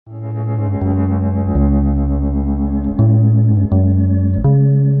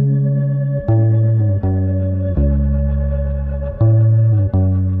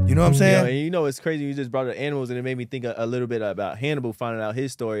know what I'm saying? And you know, it's crazy. You just brought up animals, and it made me think a little bit about Hannibal finding out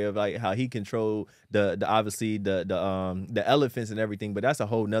his story of like how he controlled the obviously the elephants and everything. But that's a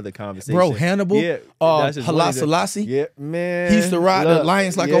whole nother conversation. Bro, Hannibal, yeah, Haile Selassie, yeah, man, he used to ride the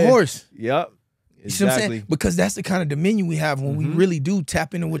lions like a horse. Yep. You see what I'm saying? Because that's the kind of dominion we have when we really do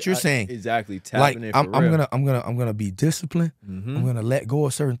tap into what you're saying. Exactly. Tapping in. I'm gonna be disciplined. I'm gonna let go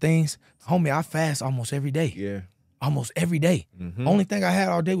of certain things. Homie, I fast almost every day. Yeah. Almost every day. Only thing I had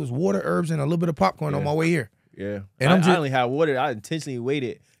all day was water, herbs, and a little bit of popcorn on my way here. Yeah. And I only had water. I intentionally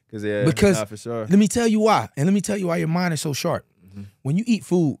waited because not for sure. Let me tell you why. And let me tell you why your mind is so sharp. When you eat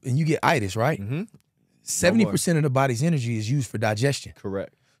food and you get itis, right? 70% of the body's energy is used for digestion.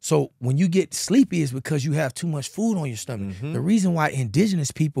 Correct. So when you get sleepy, it's because you have too much food on your stomach. The reason why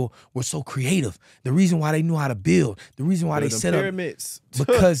indigenous people were so creative, the reason why they knew how to build, the reason why they set pyramids.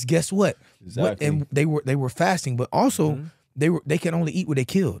 Because guess what? Exactly. And they were fasting, but also they can only eat what they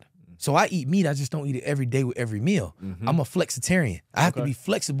killed. So I eat meat, I just don't eat it every day with every meal. I'm a flexitarian. I have to be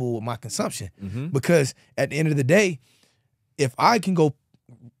flexible with my consumption because at the end of the day, if I can go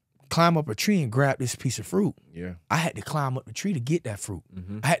climb up a tree and grab this piece of fruit, I had to climb up the tree to get that fruit.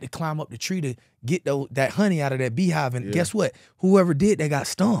 I had to climb up the tree to get that honey out of that beehive. And guess what? Whoever did that got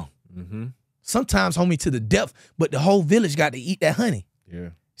stung. Sometimes, homie, to the death, but the whole village got to eat that honey. Yeah.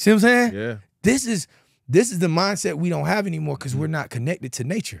 See what I'm saying? Yeah. This is the mindset we don't have anymore because we're not connected to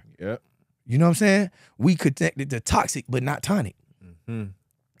nature. Yeah. You know what I'm saying? We connected to toxic, but not tonic. You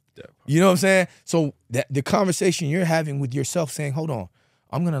know what I'm saying? So the conversation you're having with yourself saying, hold on,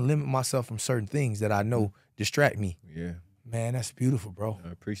 I'm going to limit myself from certain things that I know distract me. Yeah. Man, that's beautiful, bro. I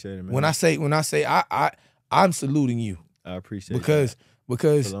appreciate it, man. When I say I'm saluting you. I appreciate because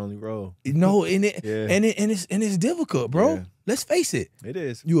the lonely road. No, and it's difficult, bro. Yeah. Let's face it. It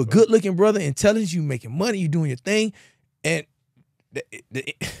is. You a good-looking brother, intelligent, you making money, you doing your thing, and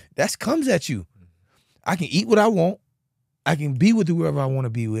that comes at you. I can eat what I want. I can be with whoever I want to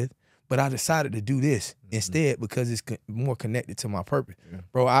be with, but I decided to do this instead because it's more connected to my purpose.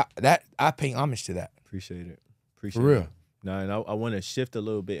 Bro, I pay homage to that. Appreciate it. For real. Nah, and I want to shift a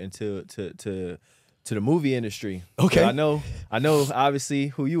little bit into to the movie industry. Okay. I know obviously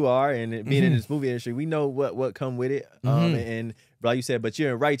who you are, and being in this movie industry, we know what come with it. And like you said, but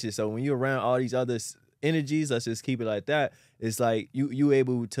you're in righteous. So when you're around all these other energies, let's just keep it like that. It's like you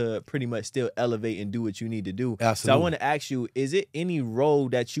able to pretty much still elevate and do what you need to do. Absolutely. So I want to ask you, is it any role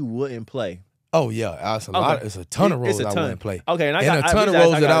that you wouldn't play? Oh yeah, it's a ton of roles I wouldn't play. Okay, and a ton of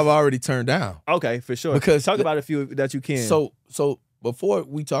roles that I've already turned down. Okay, for sure. Because talk about a few that you can. So before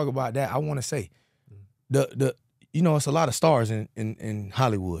we talk about that, I want to say it's a lot of stars in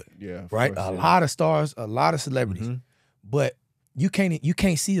Hollywood. Yeah, right. A lot of stars, a lot of celebrities, but you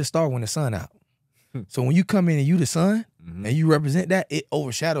can't see a star when the sun out. So when you come in and you the sun and you represent that, it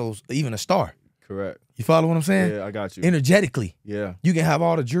overshadows even a star. Correct. You follow what I'm saying? Yeah, I got you. Energetically. Yeah. You can have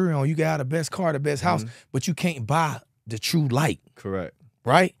all the jewelry on, you can have the best car, the best house, but you can't buy the true light. Correct.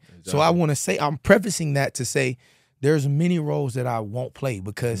 Right? Exactly. So I want to say, I'm prefacing that to say there's many roles that I won't play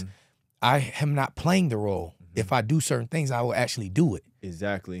because I am not playing the role. If I do certain things, I will actually do it.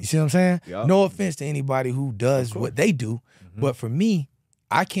 Exactly. You see what I'm saying? Yep. No offense to anybody who does what they do, but for me,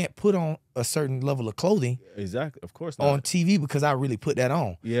 I can't put on a certain level of clothing. Exactly, of course not. On TV because I really put that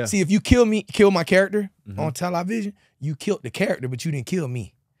on. Yeah. See, if you kill my character on television, you killed the character, but you didn't kill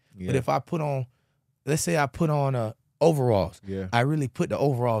me. Yeah. But if I put on, let's say I put on overalls, I really put the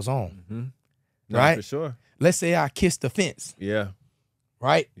overalls on. Right? For sure. Let's say I kissed the fence. Yeah.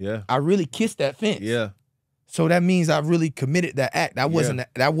 Right? Yeah. I really kissed that fence. Yeah. So that means I really committed that act. That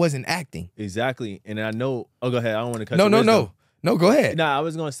wasn't acting. Exactly. And I know. Oh, go ahead. I don't want to cut. No, go ahead. Nah, I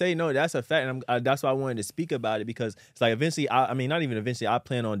was gonna say no. That's a fact, and that's why I wanted to speak about it because it's like eventually. I mean, not even eventually. I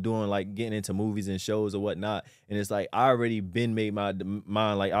plan on doing like getting into movies and shows or whatnot. And it's like I already been made my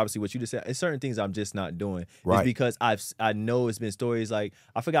mind. Like obviously, what you just said. It's certain things I'm just not doing. Right. It's because I know it's been stories like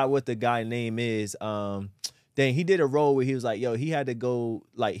I forgot what the guy name is. Then he did a role where he was like, yo, he had to go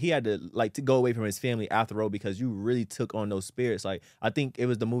to go away from his family after the role because you really took on those spirits. Like I think it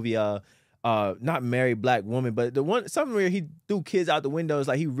was the movie not Married Black Woman, but the one something where he threw kids out the window. It's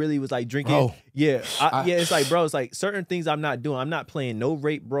like he really was like drinking. Oh. Yeah. It's like, bro, it's like certain things I'm not doing. I'm not playing no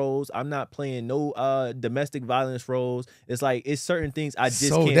rape roles. I'm not playing no domestic violence roles. It's like it's certain things I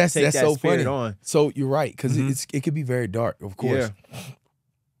just can't take that spirit on. So you're right, because it could be very dark, of course.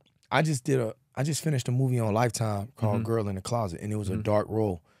 Yeah. I just finished a movie on Lifetime called Girl in the Closet, and it was a dark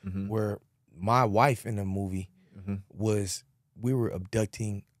role where my wife in the movie we were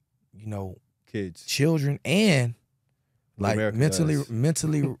abducting, kids, children, and like mentally,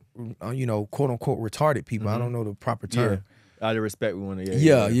 quote unquote retarded people. I don't know the proper term. Out of respect, we want to.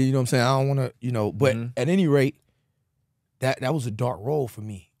 Yeah, you know what I'm saying. I don't want to, you know. But Mm-hmm. at any rate, that was a dark role for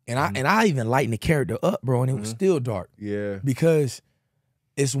me, and I even lightened the character up, bro, and it was still dark. Yeah, because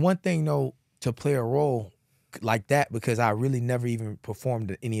it's one thing though to play a role like that, because I really never even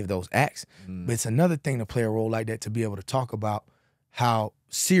performed any of those acts. But it's another thing to play a role like that, to be able to talk about how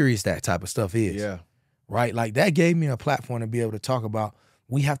serious that type of stuff is. Yeah. Right? Like, that gave me a platform to be able to talk about,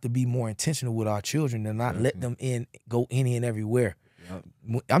 we have to be more intentional with our children and not let them go any and everywhere.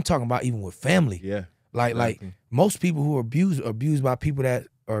 Yep. I'm talking about even with family. Yeah. Like most people who are abused by people that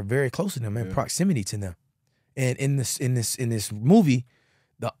are very close to them and proximity to them. And in this movie,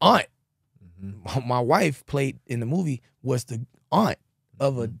 the aunt, my wife played in the movie, was the aunt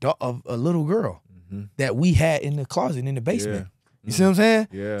of a little girl that we had in the closet in the basement. Yeah. You see what I'm saying?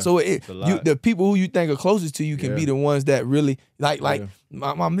 Yeah. So the people who you think are closest to you can be the ones that really like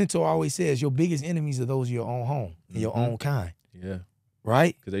my mentor always says, your biggest enemies are those of your own home and your own kind. Yeah.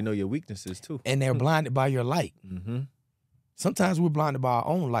 Right? Because they know your weaknesses too. And they're blinded by your light. Sometimes we're blinded by our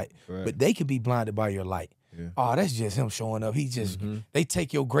own light, but they could be blinded by your light. Yeah. Oh, that's just him showing up. He just they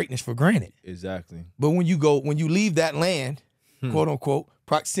take your greatness for granted. Exactly. But when you leave that land, quote unquote,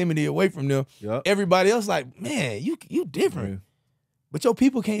 proximity away from them, everybody else like, man, you different. But your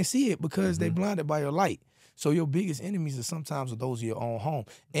people can't see it because they blinded by your light. So your biggest enemies are sometimes those of your own home,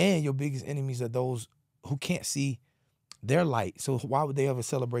 and your biggest enemies are those who can't see their light. So why would they ever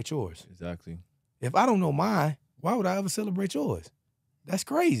celebrate yours? Exactly. If I don't know mine, why would I ever celebrate yours? That's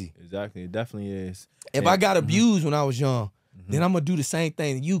crazy. Exactly. It definitely is. If I got abused when I was young, then I'm gonna do the same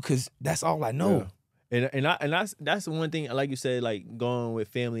thing to you, because that's all I know. Yeah. And that's the one thing, like you said, like going with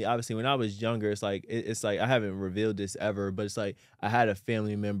family. Obviously, when I was younger, it's like I haven't revealed this ever, but it's like I had a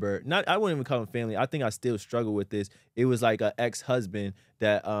family member. I wouldn't even call him family. I think I still struggle with this. It was like an ex-husband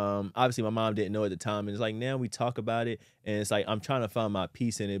that obviously my mom didn't know at the time, and it's like now we talk about it, and it's like I'm trying to find my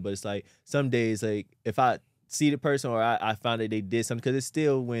peace in it. But it's like some days, like if I see the person or I found that they did something, because it's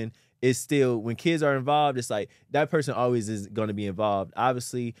still when kids are involved, it's like that person always is going to be involved.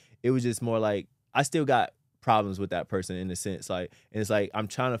 Obviously, it was just more like I still got problems with that person in a sense, like, and it's like I'm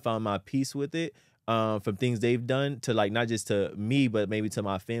trying to find my peace with it from things they've done to, like, not just to me but maybe to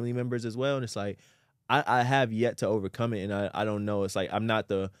my family members as well. And it's like I have yet to overcome it, and I don't know. It's like I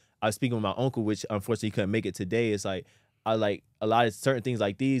was speaking with my uncle, which unfortunately couldn't make it today. It's like I like a lot of certain things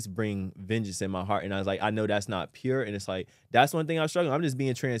like these bring vengeance in my heart, and I was like, I know that's not pure, and it's like that's one thing I'm struggling. I'm just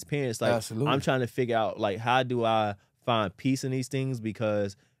being transparent. It's like Absolutely. I'm trying to figure out, like, how do I find peace in these things,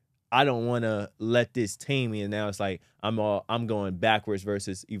 because I don't want to let this tame me, and now it's like I'm going backwards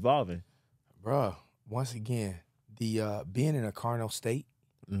versus evolving. Bruh, once again, the being in a carnal state,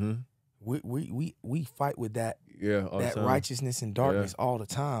 we fight with that that righteousness and darkness all the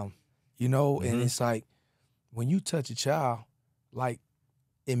time, you know, and it's like, when you touch a child, like,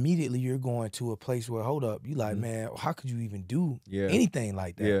 immediately you're going to a place where, hold up, you like, man, how could you even do anything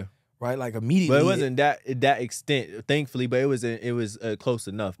like that? Yeah. Right? Like, immediately. But it wasn't that extent, thankfully, but it was close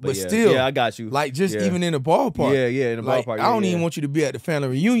enough. But still, I got you. Like, just even in the ballpark. Yeah, in the ballpark. I don't even want you to be at the family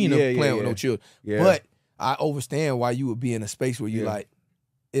reunion playing with no children. Yeah. But I understand why you would be in a space where you like,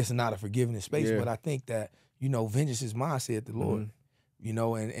 it's not a forgiveness space. But I think that, you know, vengeance is mine, said the Lord. You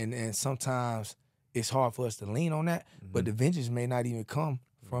know, and sometimes it's hard for us to lean on that, but the vengeance may not even come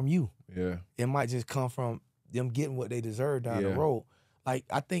from you. Yeah. It might just come from them getting what they deserve down the road. Like,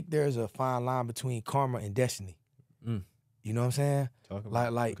 I think there's a fine line between karma and destiny. You know what I'm saying?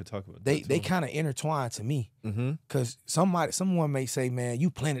 We could talk about they kind of intertwine to me. Because someone may say, man, you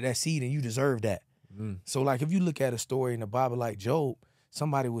planted that seed and you deserve that. So, like, if you look at a story in the Bible like Job,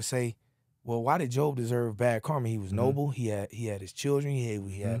 somebody would say, well, why did Job deserve bad karma? He was noble. He had his children.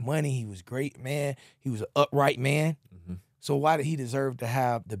 He had money. He was great, man. He was an upright man. So why did he deserve to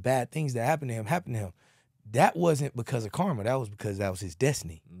have the bad things that happened to him happen to him? That wasn't because of karma. That was because that was his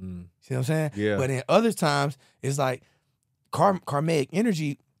destiny. See what I'm saying? Yeah. But in other times, it's like karmic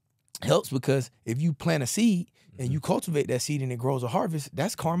energy helps, because if you plant a seed and you cultivate that seed and it grows a harvest,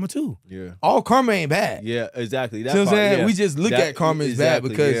 that's karma too. Yeah. All karma ain't bad. Yeah, exactly. See what I'm saying? Yeah. We just look at karma as bad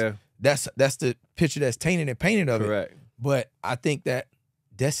because that's the picture that's tainted and painted of it. But I think that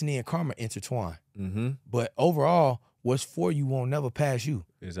destiny and karma intertwine. But overall, what's for you won't never pass you.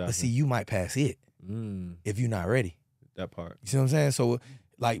 Exactly. But see, you might pass it if you're not ready. That part. You see what I'm saying? So,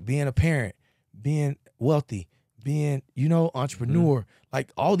 like, being a parent, being wealthy, being, you know, entrepreneur,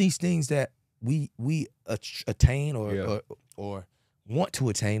 like, all these things that we attain or want to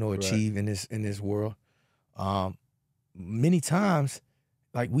attain or achieve in this world, many times,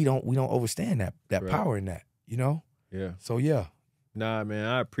 like, we don't understand that power in that, you know? Yeah. So yeah. Nah, man,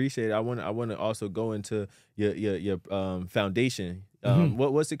 I appreciate it. I want to also go into your foundation.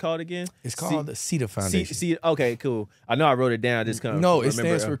 What's it called again? It's called the CETA Foundation. Okay, cool. I know I wrote it down. I just kind of no, it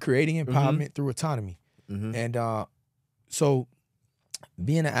stands for Creating Empowerment Through Autonomy. And so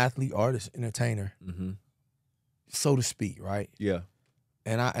being an athlete, artist, entertainer, so to speak, right? Yeah.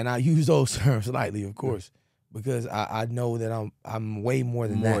 And I use those terms lightly, of course, because I know that I'm way more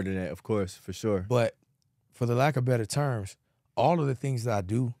than that. More than that, of course, for sure. But for the lack of better terms, all of the things that I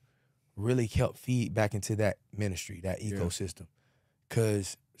do really help feed back into that ministry, that ecosystem.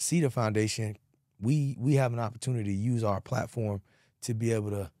 Because CETA Foundation, we have an opportunity to use our platform to be able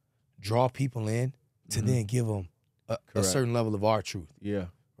to draw people in to then give them a certain level of our truth. Yeah.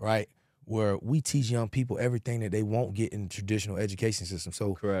 Right? Where we teach young people everything that they won't get in the traditional education system.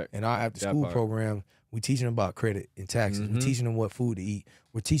 So in our after-school program, we teaching them about credit and taxes. We're teaching them what food to eat.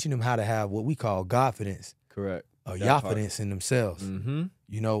 We're teaching them how to have what we call Godfidence. Correct. Or Yafidence in themselves.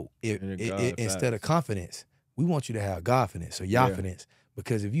 You know, instead of confidence, we want you to have Godfidence or Yafidence.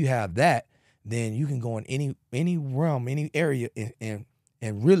 Because if you have that, then you can go in any realm, any area, and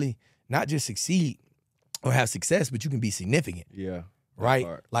really not just succeed or have success, but you can be significant. Yeah. Right?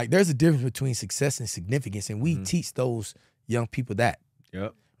 Like there's a difference between success and significance, and we teach those young people that.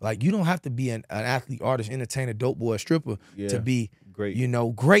 Yep. Like you don't have to be an athlete, artist, entertainer, dope boy, stripper to be great. You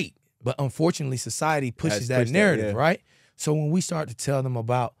know, great. But unfortunately, society pushes that narrative, right? So when we start to tell them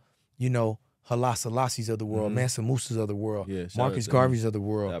about, you know, Haile Selassie's of the world, Mansa Musa's of the world, Marcus Garvey's of the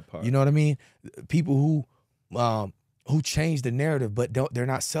world, you know what I mean? People who change the narrative, but they're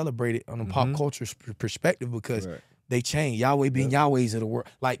not celebrated on a pop culture perspective because they change. Yahweh being Yahweh's of the world.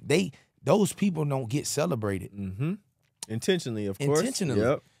 Like those people don't get celebrated. Intentionally, of course. Intentionally.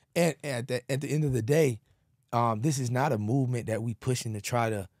 Yep. And at the end of the day, this is not a movement that we pushing to try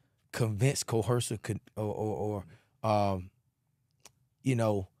to convince, coerce, or you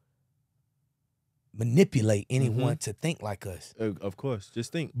know, manipulate anyone to think like us. Of course,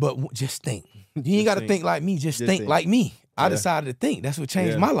 just think. But just think. You ain't got to think like me. Just think like me. I decided to think. That's what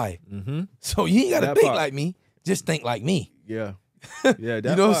changed my life. So you ain't got to think like me. Just think like me. Yeah. Yeah, you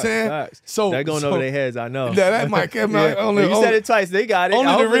know what I'm saying? Facts. So that going over their heads, I know. That might only, you said it twice, they got it.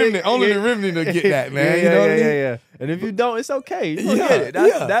 Only the remnant to get that, man. You know what I mean? Yeah. And if you don't, it's okay. You get it.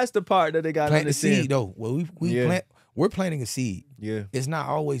 That's the part that they got to understand. Plant the seed, though. Well, we're planting a seed. Yeah. It's not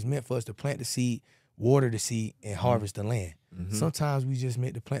always meant for us to plant the seed, water the seed, and harvest the land. Sometimes we just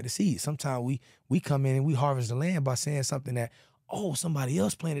meant to plant the seed. Sometimes we come in and we harvest the land by saying something that, oh, somebody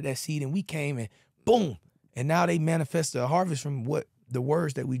else planted that seed and we came and boom. And now they manifest a harvest from what the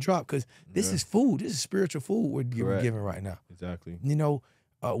words that we drop, because this is food. This is spiritual food we're giving right now. Exactly. You know,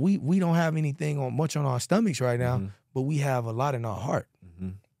 we don't have anything much on our stomachs right now, but we have a lot in our heart.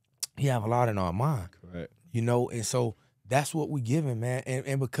 We have a lot in our mind. Correct. You know, and so that's what we're giving, man.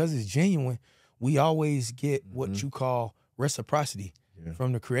 And because it's genuine, we always get what you call reciprocity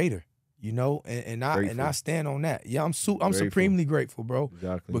from the Creator. You know, and I stand on that. Yeah, I'm supremely grateful, bro.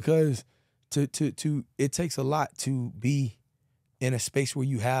 Exactly. Because to it takes a lot to be in a space where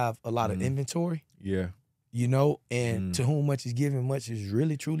you have a lot of inventory. Yeah. You know, and to whom much is given, much is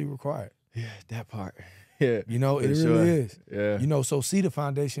really truly required. Yeah, that part. Yeah. You know, it really is. Yeah. You know, so CETA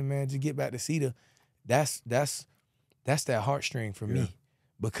Foundation, man, to get back to CETA, that's that heartstring for me,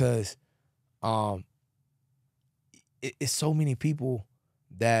 because it's so many people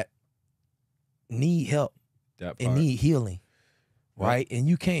that need help and need healing. Right? And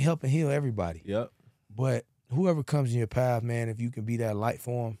you can't help and heal everybody. Yep. But whoever comes in your path, man, if you can be that light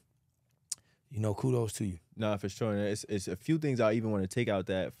for them, you know, kudos to you. No, for sure. And it's a few things I even want to take out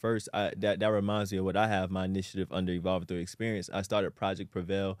that. First, that reminds me of what I have, my initiative under Evolving Through Experience. I started Project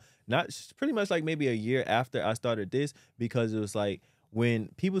Prevail, pretty much like maybe a year after I started this, because it was like, when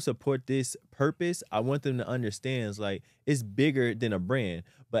people support this purpose, I want them to understand it's like it's bigger than a brand.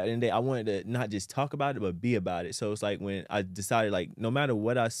 But at the end of the day, I wanted to not just talk about it, but be about it. So it's like when I decided, like, no matter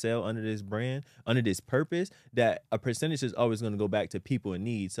what I sell under this brand, under this purpose, that a percentage is always going to go back to people in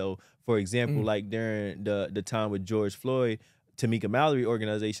need. So, for example, like during the time with George Floyd, Tamika Mallory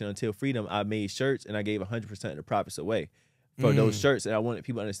organization, Until Freedom, I made shirts and I gave 100% of the profits away for those shirts. And I wanted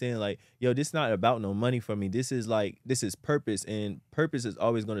people to understand, like, yo, this is not about no money for me. This is purpose, and purpose is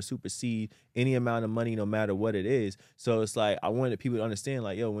always going to supersede any amount of money, no matter what it is. So it's like, I wanted people to understand,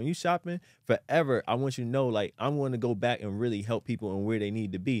 like, yo, when you shopping forever, I want you to know, like, I'm going to go back and really help people and where they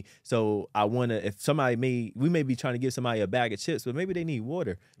need to be. So I want to, if somebody we may be trying to give somebody a bag of chips, but maybe they need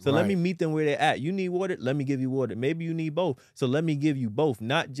water. So let me meet them where they're at. You need water? Let me give you water. Maybe you need both. So let me give you both,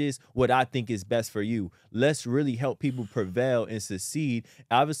 not just what I think is best for you. Let's really help people prevail and succeed.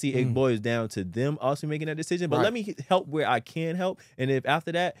 Obviously, it boils down to them also making that decision, but let me help where I can help. And if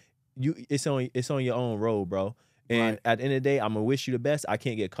after that, it's on your own road, bro. And at the end of the day, I'm gonna wish you the best. I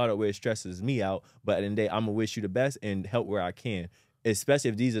can't get caught up where it stresses me out, but at the end of the day, I'm gonna wish you the best and help where I can,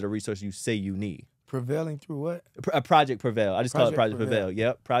 especially if these are the resources you say you need. Prevailing through what? A Project Prevail. I just call it Project Prevail.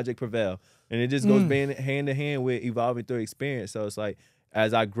 Yep, Project Prevail. And it just goes hand in hand with evolving through experience. So it's like,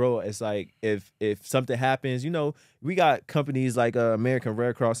 as I grow, it's like if something happens, we got companies like American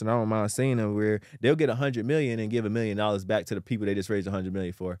Red Cross, and I don't mind saying them, where they'll get $100 million and give $1 million back to the people they just raised $100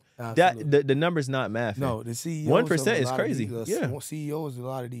 million for. Absolutely. That the number's not math. No, the CEOs 1% is crazy. CEOs, a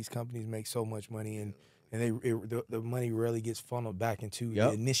lot of these companies make so much money, and the money rarely gets funneled back into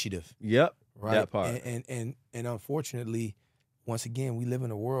the initiative. Yep, right. That part. And unfortunately, once again, we live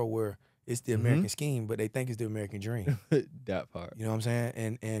in a world where it's the American scheme, but they think it's the American dream. That part. You know what I'm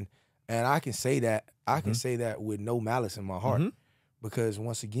saying? And I can say that say that with no malice in my heart, because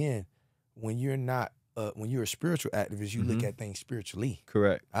once again, when you're a spiritual activist, you look at things spiritually.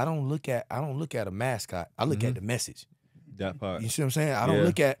 Correct. I don't look at a mascot. I look at the message. That part. You see what I'm saying? I don't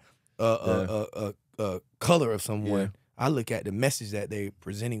look at a color of someone. Yeah. I look at the message that they're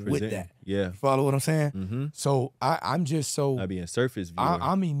presenting with that. Yeah. You follow what I'm saying? So I'm just so... I be in surface view.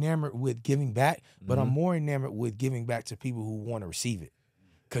 I'm enamored with giving back, but I'm more enamored with giving back to people who want to receive it.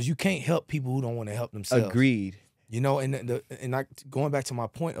 Because you can't help people who don't want to help themselves. Agreed. And going back to my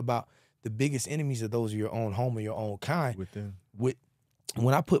point about the biggest enemies of those of your own home or your own kind.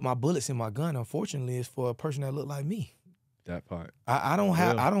 When I put my bullets in my gun, unfortunately, it's for a person that look like me. That part. I don't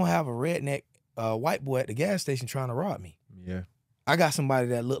have a redneck white boy at the gas station trying to rob me. Yeah. I got somebody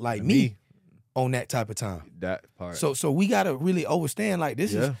that look like me on that type of time. That part. So we gotta really understand, like,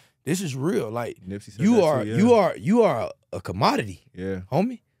 this is real. Like, you are a commodity. Yeah.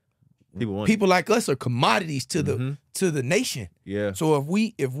 Homie. People like us are commodities to the nation. Yeah. So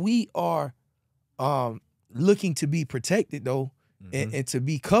if we are looking to be protected though, and to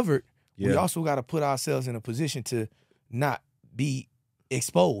be covered, we also gotta put ourselves in a position to not be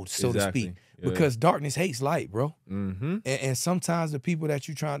exposed, so to speak. Because darkness hates light, bro. And sometimes the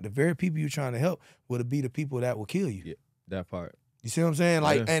very people you're trying to help will be the people that will kill you. Yeah, that part. You see what I'm saying?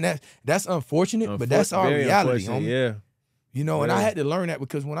 Like, and that's unfortunate, but that's our reality, homie. Yeah. And I had to learn that,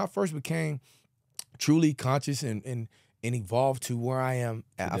 because when I first became truly conscious and evolved to where I am,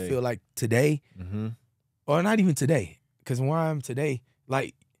 today. I feel like today, or not even today, because where I am today,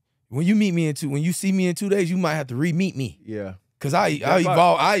 like, when you see me in 2 days, you might have to re-meet me. Yeah. Cause I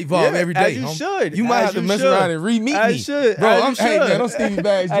evolve every day. As you should. You might have to mess around and re-meet me. I should. Bro, hey man, I'm Stevie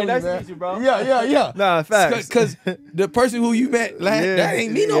Baggs Jr. Hey, nice man. to meet you, bro. Yeah. Nah, facts. Cause the person who you met, that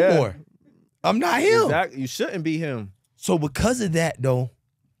ain't me no more. I'm not him. Exactly. You shouldn't be him. So because of that, though,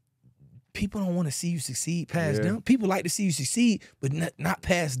 people don't want to see you succeed past them. People like to see you succeed, but not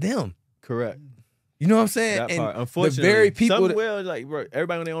past them. Correct. You know what I'm saying? That and part. Unfortunately, the very people like, bro,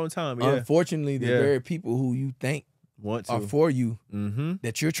 everybody on their own time. Yeah. Unfortunately, the very people who you think are for you,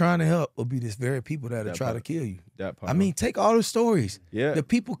 that you're trying to help, will be this very people that'll try to kill you. That part. I mean, take all the stories. Yeah. The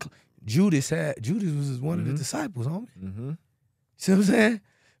people Judas was one of the disciples, homie. See what I'm saying?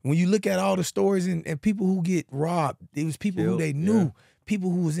 When you look at all the stories and people who get robbed, it was people who they knew,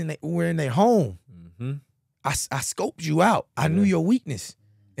 people who were in their home. I scoped you out. I knew your weakness,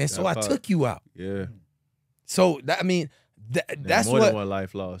 and so I took you out. Yeah. So that's more what than one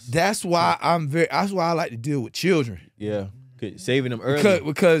life lost. That's why that's why I like to deal with children. Yeah, saving them early.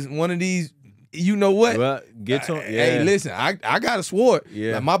 Because one of these, you know what? Well, get to Hey, listen, I got a sword.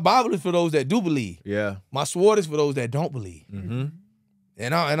 Yeah. Like, my Bible is for those that do believe. Yeah. My sword is for those that don't believe.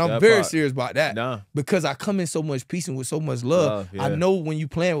 And I'm very serious about that. Because I come in so much peace and with so much love. I know when you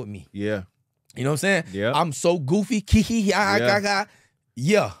playing with me. Yeah. You know what I'm saying? Yeah. I'm so goofy, kiki,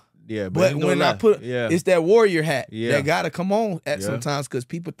 yeah. Yeah, but when I put it's that warrior hat that gotta come on at sometimes, because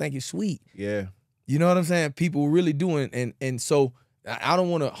people think it's sweet. Yeah. You know what I'm saying? People really doing, and so I don't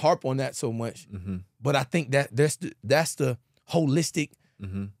want to harp on that so much. But I think that's the holistic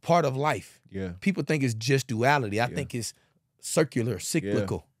part of life. Yeah. People think it's just duality. I think it's circular,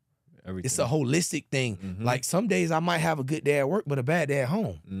 cyclical. Everything. It's a holistic thing. Like, some days I might have a good day at work, but a bad day at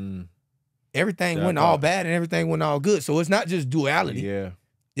home. Everything went all bad and everything went all good. So it's not just duality. Yeah.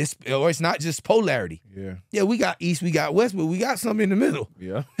 It's not just polarity. Yeah. Yeah, we got east, we got west, but we got something in the middle.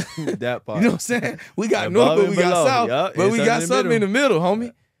 Yeah. That part. You know what I'm saying? We got north, but we got south, but we got something in the middle,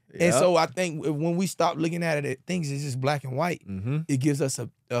 homie. And so I think when we stop looking at it, things is just black and white. It gives us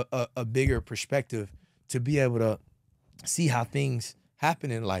a bigger perspective to be able to see how things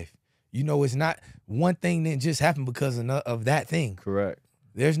happen in life. You know, it's not one thing that just happened because of that thing. Correct.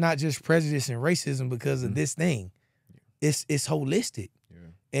 There's not just prejudice and racism because of this thing. It's holistic.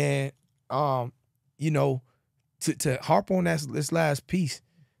 And you know, to harp on this last piece,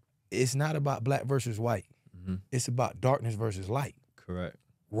 it's not about black versus white. It's about darkness versus light. Correct.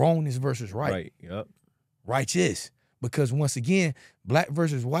 Wrongness versus right. Right. Yep. Righteous. Because once again, black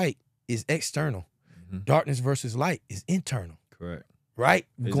versus white is external. Darkness versus light is internal. Correct. Right?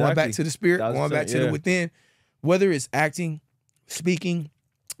 Exactly. Going back to the spirit, going back to the within. Whether it's acting, speaking,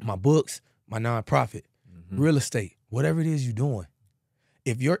 my books, my nonprofit, real estate, whatever it is you're doing,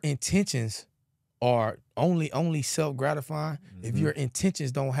 if your intentions are only self-gratifying, if your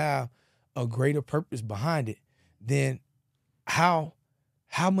intentions don't have a greater purpose behind it, then how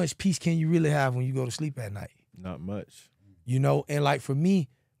much peace can you really have when you go to sleep at night? Not much. You know, and like for me,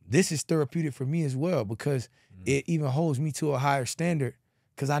 this is therapeutic for me as well, because it even holds me to a higher standard,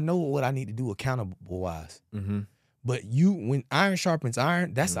 because I know what I need to do accountable-wise. But when iron sharpens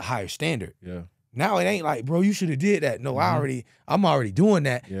iron, that's a higher standard. Yeah. Now it ain't like, bro, you should have did that. No, I'm already doing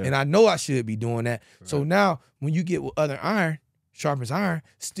that, and I know I should be doing that. Right. So now when you get with other iron, sharpens iron,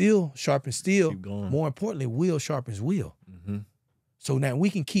 steel sharpens steel. More importantly, wheel sharpens wheel. So now we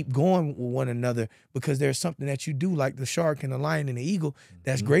can keep going with one another, because there's something that you do, like the shark and the lion and the eagle,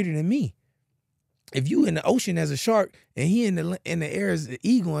 that's greater than me. If you in the ocean as a shark and he in the air as the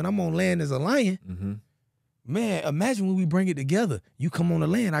eagle and I'm on land as a lion, man, imagine when we bring it together. You come on the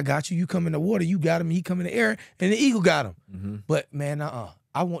land, I got you. You come in the water, you got him. He come in the air, and the eagle got him. But man,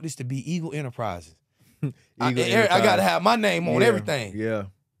 I want this to be Eagle Enterprises. I got to have my name on everything. Yeah.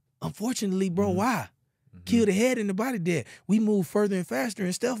 Unfortunately, bro, why? Kill the head and the body dead. We move further and faster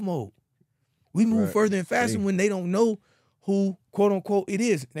in stealth mode. We move further and faster when they don't know who, quote unquote, it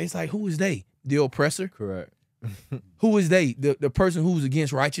is. And it's like, who is they? The oppressor? Correct. Who is they? The person who's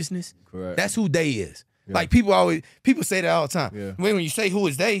against righteousness? Correct. That's who they is. Yeah. Like people say that all the time. Yeah. When you say who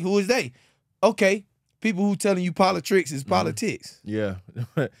is they? Okay, people who telling you politics is politics. Yeah,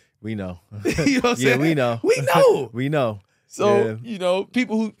 we know. You know what I'm saying? We know. We know. We know. So, you know,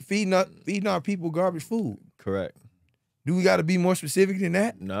 people who feeding our people garbage food. Correct. Do we got to be more specific than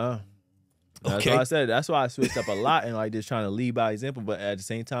that? No. That's why I said. That's why I switched up a lot and like just trying to lead by example. But at the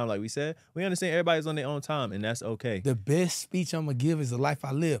same time, like we said, we understand everybody's on their own time, and that's okay. The best speech I'm gonna give is the life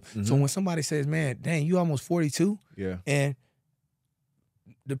I live. So when somebody says, "Man, dang, you almost 42," and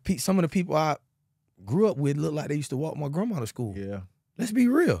some of the people I grew up with look like they used to walk my grandma to school. Yeah. Let's be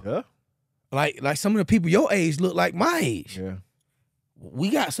real. Yeah. Like some of the people your age look like my age. Yeah.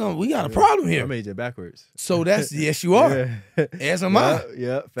 We got a problem here. I made it backwards. So that's yes, you are. As am I.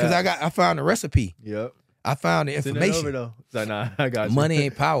 Yeah. Because I found the recipe. Yep. I found the information. Over, though. So, nah, I got you. Money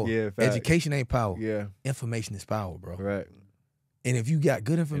ain't power. Yeah. Fact. Education ain't power. Yeah. Information is power, bro. Right. And if you got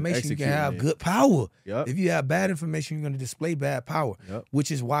good information, you can have good power. Yep. If you have bad information, you're going to display bad power. Yep.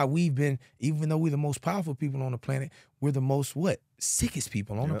 Which is why we've been, even though we're the most powerful people on the planet, we're the most sickest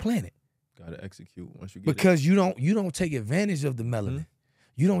people on the planet. Gotta execute once you get because you don't take advantage of the melanin.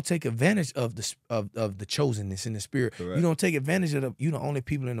 You don't take advantage of the chosenness in the spirit. Correct. You don't take advantage of you the only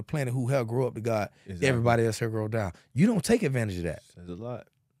people in the planet who hell grow up to God. Exactly. Everybody else hell grow down. You don't take advantage of that. There's a lot.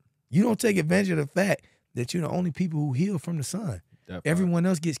 You don't take advantage of the fact that you're the only people who heal from the sun. Everyone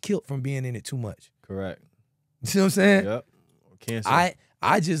else gets killed from being in it too much. Correct. You see what I'm saying? Yep. Cancer.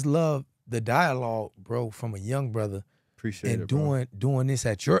 I just love the dialogue, bro, from a young brother. Appreciate and it, bro. doing this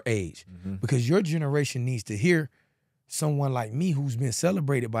at your age, because your generation needs to hear someone like me who's been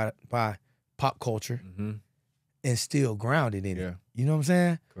celebrated by pop culture and still grounded in it. You know what I'm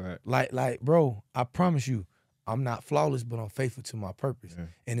saying? Correct. Like, bro, I promise you, I'm not flawless, but I'm faithful to my purpose. Yeah.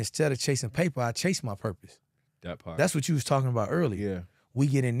 And instead of chasing paper, I chase my purpose. That part. That's what you was talking about earlier. Yeah. We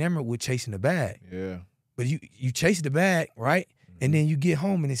get enamored with chasing the bag. Yeah. But you chase the bag, right? And then you get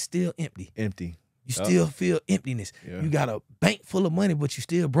home and it's still empty. Empty. You still feel emptiness. Yeah. You got a bank full of money, but you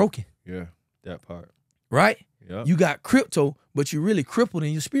still broken. Yeah, that part. Right? Yep. You got crypto, but you're really crippled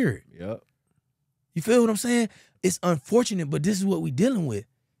in your spirit. Yep. You feel what I'm saying? It's unfortunate, but this is what we're dealing with.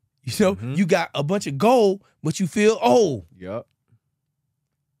 You know, you got a bunch of gold, but you feel old. Yep.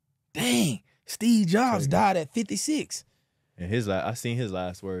 Dang. Steve Jobs died at 56. And I seen his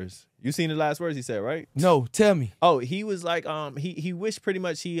last words. You seen the last words he said, right? No, tell me. Oh, he was like, he wished pretty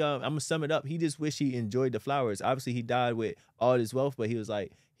much I'm gonna sum it up. He just wished he enjoyed the flowers. Obviously, he died with all his wealth, but he was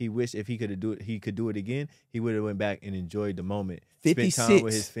like, he wished if he could do it again, he would have went back and enjoyed the moment. 56. Spent time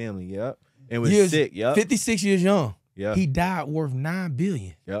with his family. Yep. And was sick. Yep. 56 years young. Yeah. He died worth $9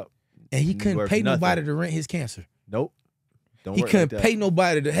 billion. Yep. And he couldn't pay nobody to rent his cancer. Nope. He couldn't pay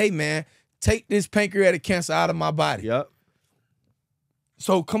nobody to, hey man, take this pancreatic cancer out of my body. Yep.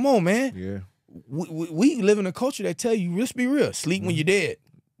 So come on, man. Yeah. We live in a culture that tell you, let's be real, sleep when you're dead.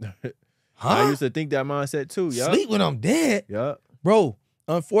 I used to think that mindset too. Yep. Sleep when I'm dead. Yep. Bro,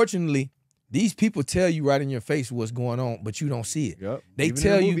 unfortunately, These people tell you right in your face what's going on, but you don't see it. Yep. They Even in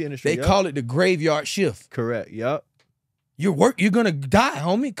tell the you, movie industry, they call it the graveyard shift. Correct. Yep. You're gonna die,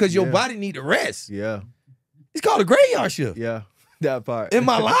 homie, because your body need to rest. Yeah. It's called a graveyard shift. Yeah. That part. Am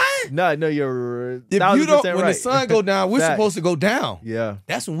I lying? No, you're If you don't, when right. the sun go down, we're Facts. supposed to go down. Yeah.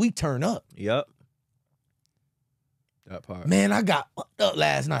 That's when we turn up. Yep. That part. Man, I got fucked up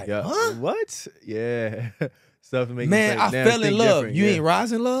last night. Yeah. Huh? What? Yeah. Stuff to make Man, you I say, fell in love. different. You Yeah. ain't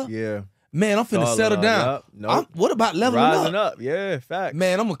rising love? Yeah. Man, I'm finna All settle love. down. Yep. Nope. What about leveling Rising up? up. Yeah. Facts.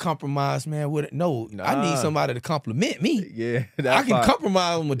 Man, I'm gonna compromise, man, with it. No, I need Nah. somebody to compliment me. Yeah. That I can part.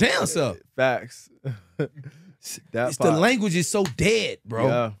 compromise with my damn self. Facts. That It's part. the language is so dead, bro.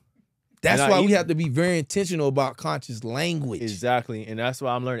 Yeah. That's And why I we even- have to be very intentional about conscious language. Exactly. And that's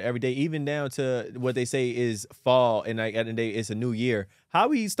why I'm learning every day, even down to what they say is fall, and like at the end of the day, it's a new year. How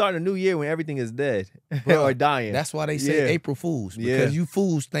we starting a new year when everything is dead Bro, or dying? That's why they say Yeah. April Fools, because Yeah. you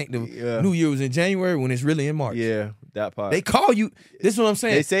fools think the Yeah. New Year was in January when it's really in March. Yeah, that part. They call you. This is what I'm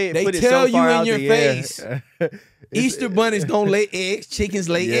saying. They say it, they put it tell so far you in out your the air. face. It's- Easter bunnies don't lay eggs. Chickens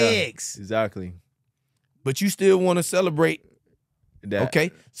lay Yeah. eggs. Exactly. But you still want to celebrate. That. Okay,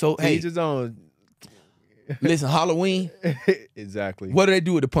 so hey, Each his own. listen, Halloween. Exactly. What do they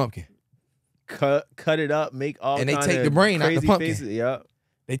do with the pumpkin? Cut it up, make all And they kinda take the brain out the crazy pumpkin. faces. Yep.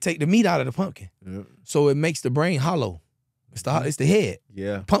 They take the meat out of the pumpkin, Yep. so it makes the brain hollow. It's the head,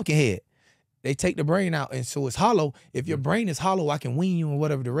 Yeah. pumpkin head. They take the brain out, and so it's hollow. If your brain is hollow, I can wean you in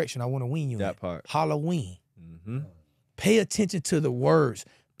whatever direction I want to wean you in. That part. Halloween. Mm-hmm. Pay attention to the words.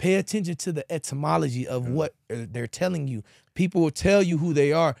 Pay attention to the etymology of what they're telling you. People will tell you who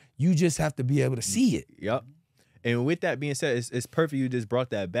they are. You just have to be able to see it. Yep. And with that being said, it's perfect you just brought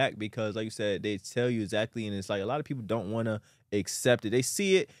that back, because like you said, they tell you exactly, and it's like a lot of people don't want to accept it. They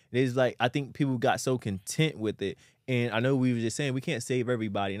see it, and it's like, I think people got so content with it. And I know we were just saying we can't save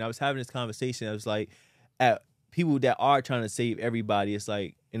everybody. And I was having this conversation. I was like, at people that are trying to save everybody, it's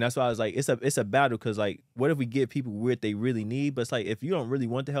like, and that's why I was like, it's a battle, because like, what if we give people what they really need? But it's like, if you don't really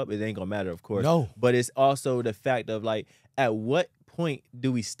want the help, it ain't gonna matter, of course. No. But it's also the fact of like, at what point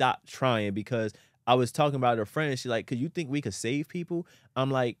do we stop trying? Because I was talking about a friend, and she's like, could you think we could save people?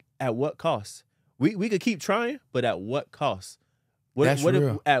 I'm like, at what cost? We could keep trying, but at what cost? That's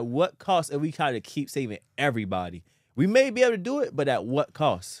real. At what cost if we try to keep saving everybody? We may be able to do it, but at what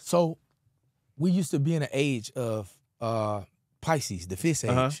cost? So we used to be in an age of Pisces, the fish age.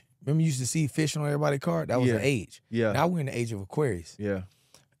 Uh-huh. Remember you used to see fish on everybody's card? That was Yeah. an age. Yeah. Now we're in the age of Aquarius. Yeah.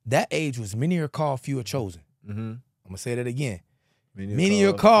 That age was many are called, few are chosen. Mm-hmm. I'm going to say that again. Many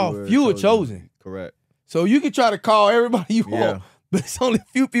are called, few are chosen. Correct. So you can try to call everybody you Yeah. want, but it's only a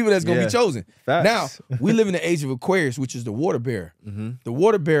few people that's going to Yeah. be chosen. Facts. Now, we live in the age of Aquarius, which is the water bearer. Mm-hmm. The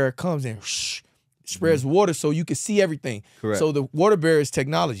water bearer comes and spreads water so you can see everything. Correct. So the water bearer is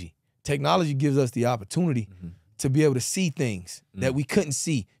technology. Technology gives us the opportunity to be able to see things that we couldn't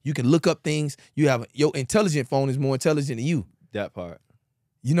see. You can look up things. You have your intelligent phone is more intelligent than you. That part.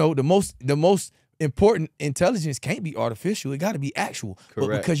 You know, the most important intelligence can't be artificial. It got to be actual. But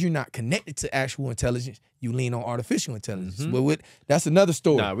Correct. because you're not connected to actual intelligence, you lean on artificial intelligence. But that's another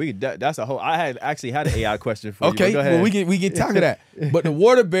story. Nah, that's a whole. I had actually had an AI question for you. Okay, but go ahead. well we can talk of that. But the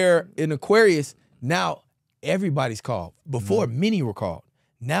water bearer in Aquarius, now everybody's called. Before many were called.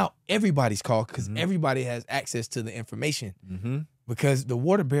 Now everybody's called because everybody has access to the information. Because the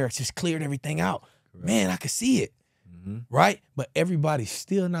water bearer just cleared everything out. Correct. Man, I could see it. Right? But everybody's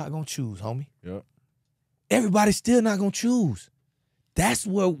still not gonna choose, homie. Yep. Everybody's still not gonna choose. That's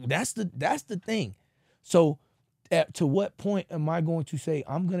the thing. So to what point am I going to say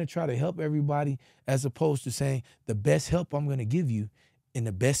I'm gonna try to help everybody, as opposed to saying the best help I'm gonna give you and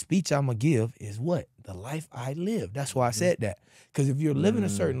the best speech I'm gonna give is what? The life I live. That's why I said that. Because if you're living a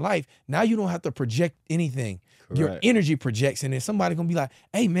certain life, now you don't have to project anything. Correct. Your energy projects, and then somebody gonna be like,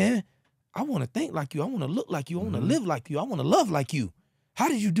 hey man, I wanna think like you, I wanna look like you, I wanna live like you, I wanna love like you. How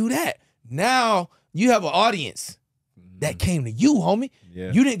did you do that? Now you have an audience that came to you, homie.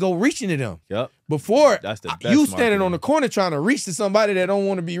 Yeah. You didn't go reaching to them. Yep. Before, That's the best you standing marketing. on the corner trying to reach to somebody that don't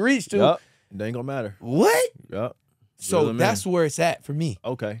want to be reached to. Yep. It ain't gonna matter. What? Yep. So Really, that's where it's at for me.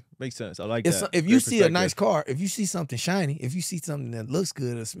 Okay. Makes sense. I like It's, that. if you Great see a perspective. nice car, if you see something shiny, if you see something that looks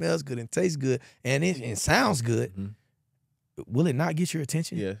good or smells good and tastes good and it sounds good, will it not get your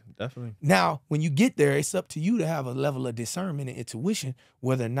attention? Yeah, definitely. Now, when you get there, it's up to you to have a level of discernment and intuition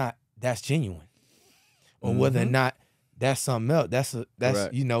whether or not that's genuine or whether or not that's something else. That's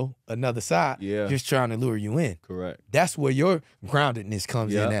Correct. another side. Yeah. Just trying to lure you in. Correct. That's where your groundedness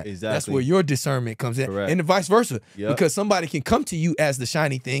comes Yeah, in at. exactly. That's where your discernment comes in. Correct. And the vice versa. Yep. Because somebody can come to you as the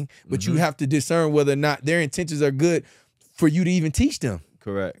shiny thing, but you have to discern whether or not their intentions are good for you to even teach them.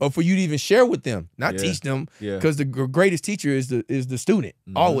 Correct. Or for you to even share with them, not Yeah. teach them. Yeah. Because the greatest teacher is the student,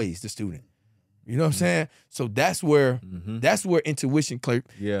 always the student. You know what I'm saying? So that's where intuition,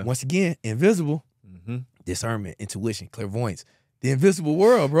 Yeah. once again, invisible, discernment, intuition, clairvoyance, the invisible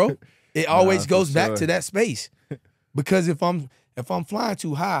world, bro. It always goes back to that space. Because if I'm flying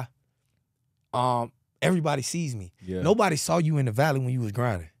too high, everybody sees me. Yeah. Nobody saw you in the valley when you was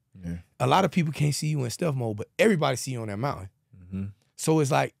grinding. Yeah. A lot of people can't see you in stealth mode, but everybody see you on that mountain. So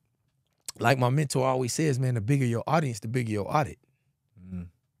it's like my mentor always says, man, the bigger your audience, the bigger your audit.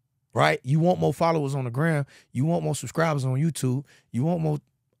 Right? You want more followers on the gram. You want more subscribers on YouTube. You want more,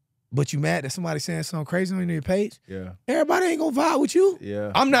 but you mad that somebody saying something crazy on your page? Yeah. Everybody ain't gonna vibe with you.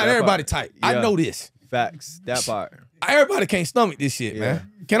 Yeah. I'm not That everybody part. type. I Yeah. know this. Facts. That part. Everybody can't stomach this shit,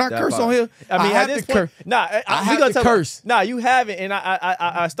 man. Can I That curse part. on here? I mean, have at this to point, curse. nah, I have to curse. Nah, you haven't, and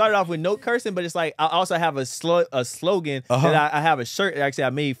I started off with no cursing, but it's like I also have a slogan that I have a shirt that actually I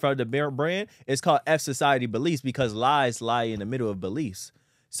made from the brand. It's called F Society Beliefs because lies lie in the middle of beliefs.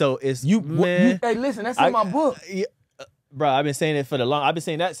 So it's man. Hey, listen, that's in my book. Yeah, bro, I've been saying it for I've been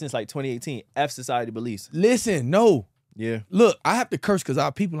saying that since like 2018. F Society Beliefs. Listen, no. Yeah. Look, I have to curse because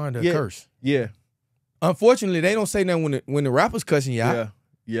our people are under a curse. Yeah. Unfortunately, they don't say nothing when the rapper's cussing you out. Yeah.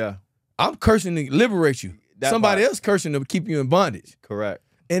 Yeah. I'm cursing to liberate you. Somebody else cursing to keep you in bondage. Correct.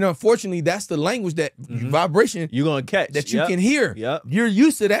 And unfortunately, that's the language that vibration you're gonna catch that you can hear. Yep. You're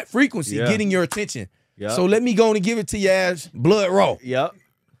used to that frequency getting your attention. Yep. So let me go on and give it to you as blood raw. Yep.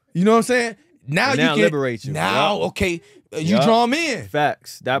 You know what I'm saying? Now you can liberate you. Now, okay, you draw them in.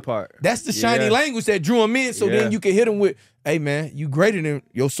 Facts. That part. That's the shiny language that drew them in. So then you can hit them with, hey man, you greater than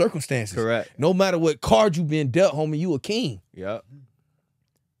your circumstances. Correct. No matter what card you been dealt, homie, you a king. Yep.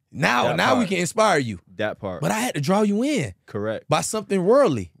 Now we can inspire you. That part. But I had to draw you in. Correct. By something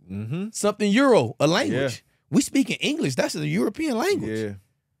worldly. Something Euro, a language. Yeah. We speak in English. That's a European language. Yeah.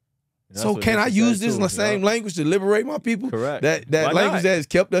 So can I use this same language to liberate my people? Correct. That language that has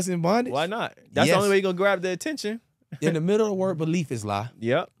kept us in bondage? Why not? That's the only way you're going to grab the attention. In the middle of the word belief is lie.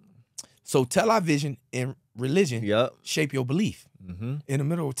 Yep. So television and religion shape your belief. In the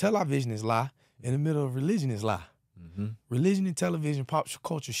middle of television is lie. In the middle of religion is lie. Religion and television, pop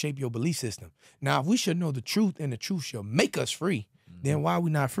culture shape your belief system. Now, if we should know the truth and the truth shall make us free, then why are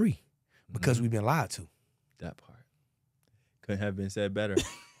we not free? Because we've been lied to. That part. Couldn't have been said better.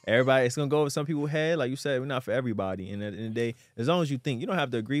 Everybody, it's going to go over some people's head. Like you said, we're not for everybody. And at the end of the day, as long as you think, you don't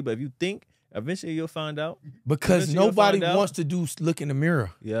have to agree, but if you think, eventually you'll find out. Because nobody wants to look in the mirror.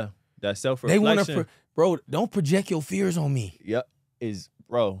 Yeah. That self-reflection. They want to, bro, don't project your fears on me. Yep.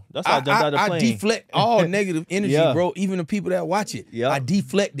 Bro, that's why I jumped out of the plane. I deflect all negative energy, bro. Even the people that watch it, I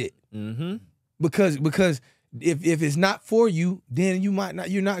deflect it. Because if it's not for you, then you're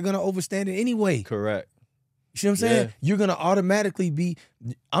not gonna overstand it anyway. Correct. You see what I'm saying? Yeah. You're gonna automatically be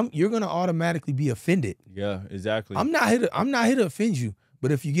offended. Yeah, exactly. I'm not here to offend you,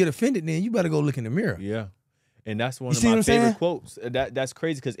 but if you get offended, then you better go look in the mirror. Yeah. And that's one of my favorite quotes. That's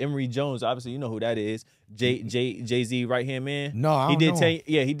crazy because Emory Jones, obviously you know who that is. Jay-Z right hand man. No, I don't know.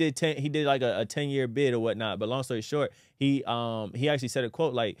 He did like a 10-year bid or whatnot. But long story short, he actually said a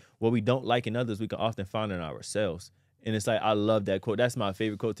quote like, what we don't like in others, we can often find in ourselves. And it's like, I love that quote. That's my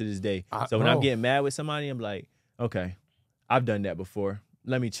favorite quote to this day. So when I'm getting mad with somebody, I'm like, okay, I've done that before.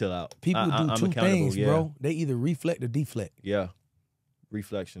 Let me chill out. People do two things, bro. They either reflect or deflect. Yeah.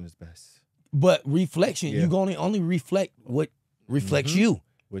 Reflection is best. But reflection, you gonna only reflect what reflects you.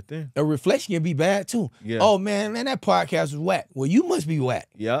 Within. A reflection can be bad too. Yeah. Oh man, that podcast was whack. Well, you must be whack.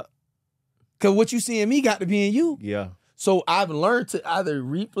 Yeah. Cause what you see in me got to be in you. Yeah. So I've learned to either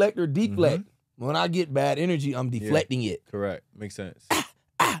reflect or deflect. When I get bad energy, I'm deflecting it. Correct. Makes sense.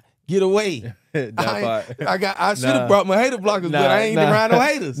 Get away. That part. I should have brought my hater blockers, but I ain't around no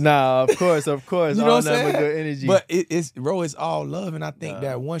haters. Nah, of course. You know what I'm saying? Good energy. But it's all love, and I think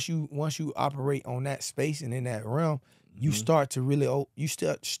that once you operate on that space and in that realm, you start to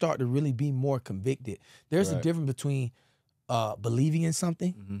really be more convicted. There's a difference between believing in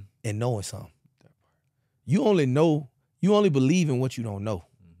something and knowing something. You only believe in what you don't know.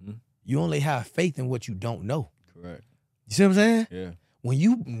 You only have faith in what you don't know. Correct. You see what I'm saying? Yeah. When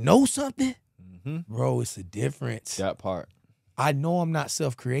you know something, bro, it's a difference. That part. I know I'm not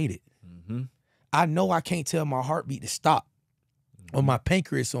self-created. I know I can't tell my heartbeat to stop or my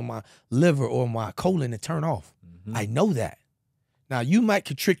pancreas or my liver or my colon to turn off. I know that. Now, you might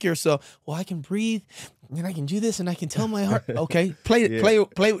could trick yourself. Well, I can breathe and I can do this and I can tell my heart. Okay, play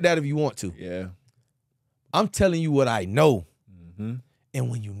with that if you want to. Yeah. I'm telling you what I know. And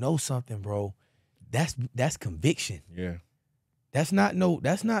when you know something, bro, that's conviction. Yeah. That's not no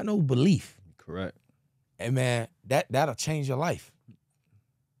belief. Correct. And man, that'll change your life.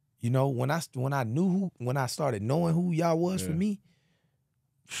 You know, when I started knowing who y'all was for me,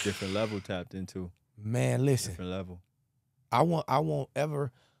 different level tapped into. Man, listen. Different level. I won't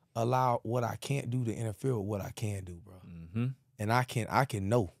ever allow what I can't do to interfere with what I can do, bro. Mm-hmm. And I can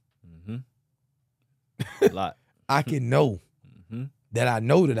know. Mm-hmm. A lot. I can know that I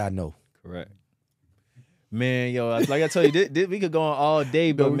know that I know. Correct. Man, yo, like I told you, we could go on all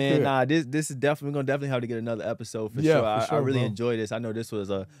day, but man, nah, this is definitely, we're gonna have to get another episode for sure. I really enjoyed this. I know this was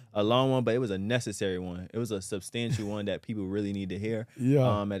a long one, but it was a necessary one. It was a substantial one that people really need to hear.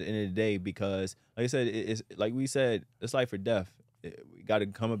 Yeah. At the end of the day, because like I said, it's like we said, it's life or death. We got to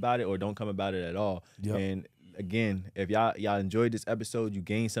come about it or don't come about it at all. Yep. And again, if y'all enjoyed this episode, you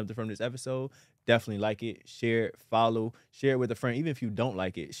gained something from this episode, definitely like it, share it, follow, share it with a friend. Even if you don't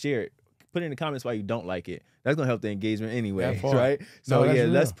like it, share it. Put in the comments why you don't like it. That's gonna help the engagement anyway, right? So yeah,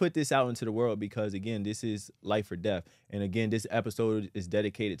 let's put this out into the world because again, this is life or death. And again, this episode is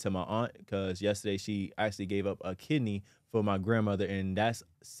dedicated to my aunt because yesterday she actually gave up a kidney for my grandmother, and that's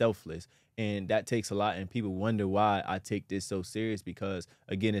selfless. And that takes a lot, and people wonder why I take this so serious because,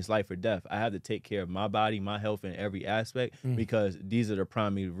 again, it's life or death. I have to take care of my body, my health in every aspect because these are the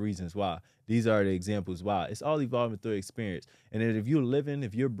primary reasons why. These are the examples why. It's all evolving through experience. And if you're living,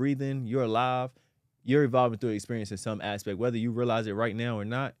 if you're breathing, you're alive, you're evolving through experience in some aspect. Whether you realize it right now or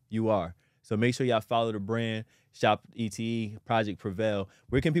not, you are. So make sure y'all follow the brand, Shop ETE, Project Prevail.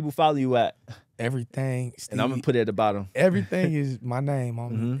 Where can people follow you at? Everything. Stevie, and I'm going to put it at the bottom. Everything is my name.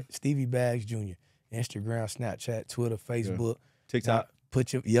 I'm Stevie Baggs Jr. Instagram, Snapchat, Twitter, Facebook. TikTok.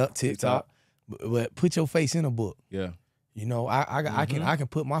 TikTok. But put your face in a book. Yeah. You know, I can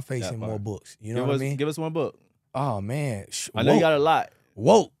put my face in more books. You know what I mean? Give us one book. Oh, man. I know you got a lot.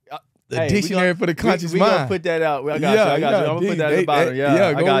 Whoa. The dictionary for the conscious mind. We gonna put that out. I got you. I'm gonna put that at the bottom.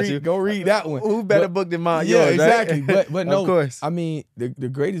 I got you. Go read that one. Who better book than mine? Yeah, yours, exactly. Right? But no, of course. I mean, the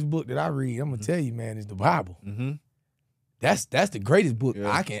greatest book that I read, I'm gonna tell you, man, is the Bible. That's the greatest book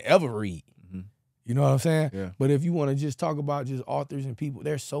I can ever read. You know what I'm saying? Yeah. But if you want to just talk about just authors and people,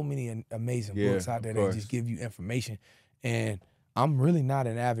 there's so many amazing books out there that just give you information. And I'm really not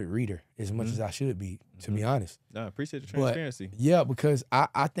an avid reader as much as I should be, to be honest. No, I appreciate the transparency. But, yeah, because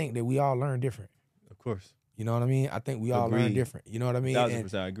I think that we all learn different. Of course. You know what I mean? I think we all learn different. You know what I mean?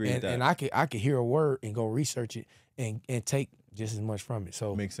 1000%, I agree with that. And I could hear a word and go research it and take just as much from it.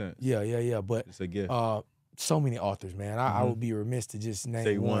 So makes sense. Yeah. But it's a gift. So many authors, man. I would be remiss to just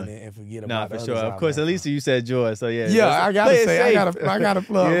name one and forget about the others. Nah, for sure. Of course, at least you said Joy. So yeah. Yeah, I gotta say, I gotta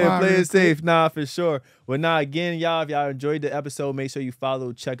plug. Yeah, play it safe. Nah, for sure. Well, again, y'all, if y'all enjoyed the episode, make sure you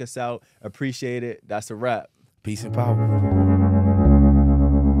follow, check us out. Appreciate it. That's a wrap. Peace and power.